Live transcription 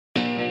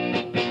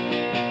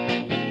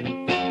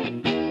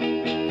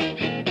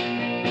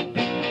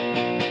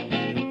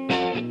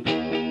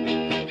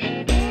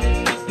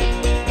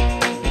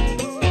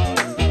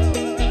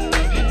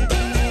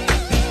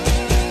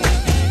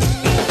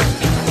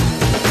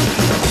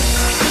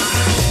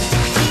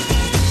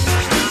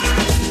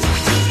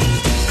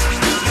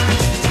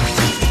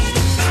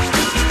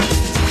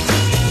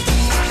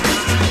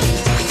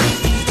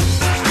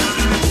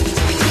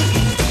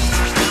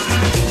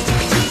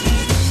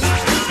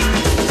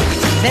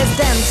There's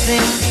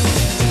dancing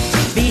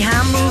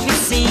behind movie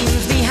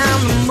scenes,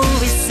 behind the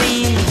movie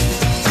scene.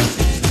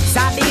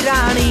 Sadi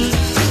Rani,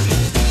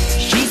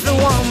 she's the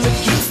one that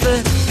keeps the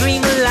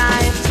dream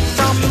alive.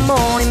 From the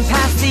morning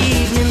past the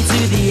evening to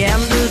the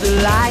end of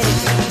the light.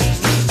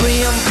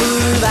 Brim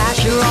full of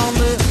Asher on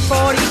the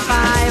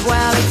 45.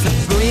 Well, it's a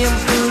brim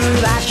full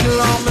of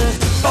Asher on the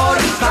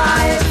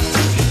 45.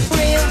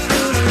 Brim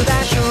full of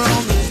Asher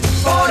on the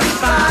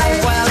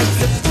 45. Well,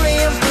 it's a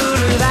brim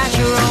full of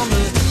Asher on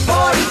the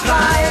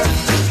 45.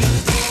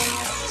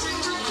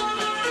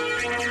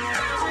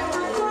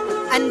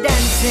 And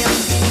dancing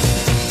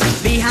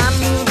behind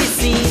movie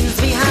scenes,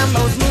 behind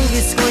those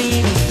movie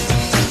screens.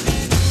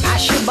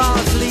 Asher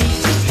Bartley,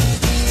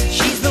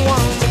 she's the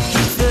one that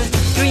keeps the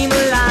dream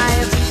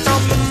alive.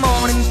 From the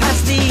morning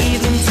past the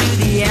evening to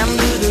the end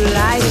of the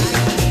light.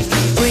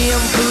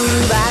 Brim full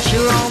of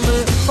Asher on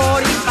the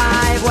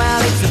 45. Well,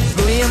 it's a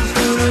brim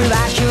full of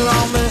Asher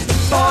on the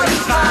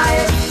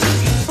 45.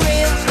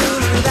 Brim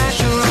full of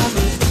Asher on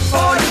the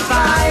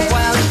 45.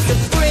 Well, it's a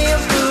brim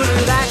full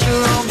of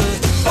Asher on the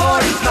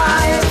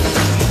 45.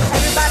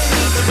 Everybody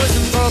needs a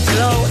bosom for a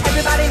pillow.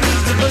 Everybody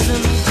needs a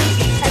bosom.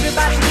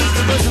 Everybody needs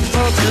a bosom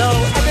for a pillow.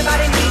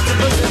 Everybody needs a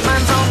bosom.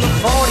 Mine's on the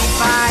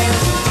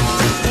 45.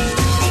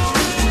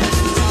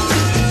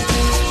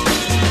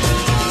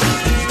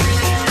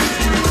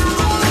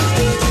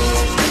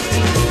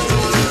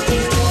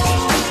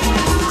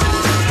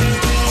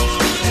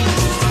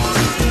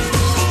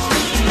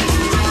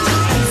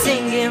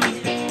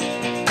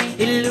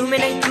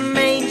 Illuminate the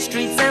main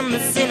streets and the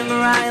cinema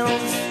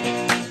aisles.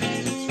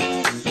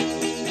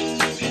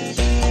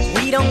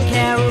 We don't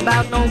care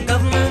about no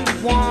government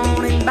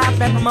warning about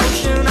that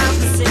promotion of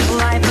the simple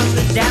life and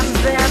the dams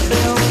they're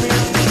building.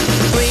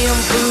 Brim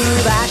full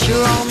of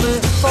Asher on the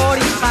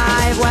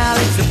 45. Well,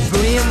 it's a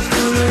brim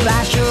full of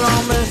Asher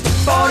on the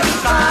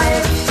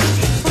 45.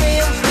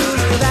 Brim full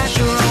of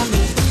Asher on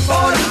the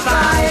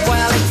 45.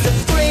 Well, it's a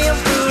brim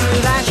full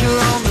of Asher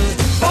on the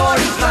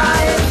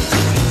 45.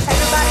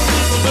 Everybody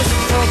needs a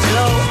bosom for a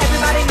pillow.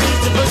 Everybody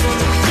needs a bosom.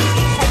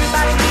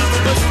 Everybody needs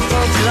a bosom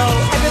for a pillow.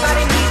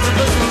 Everybody needs a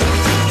bosom.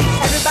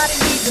 Everybody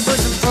needs a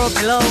bosom for a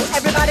pillow.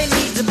 Everybody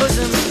needs a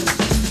bosom.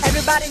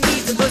 Everybody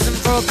needs a bosom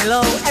for a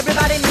pillow.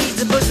 Everybody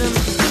needs a bosom.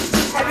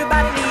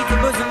 Everybody needs a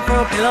bosom for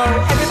a pillow.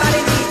 Everybody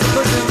needs a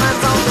bosom.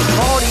 Mine's on the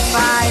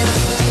 45.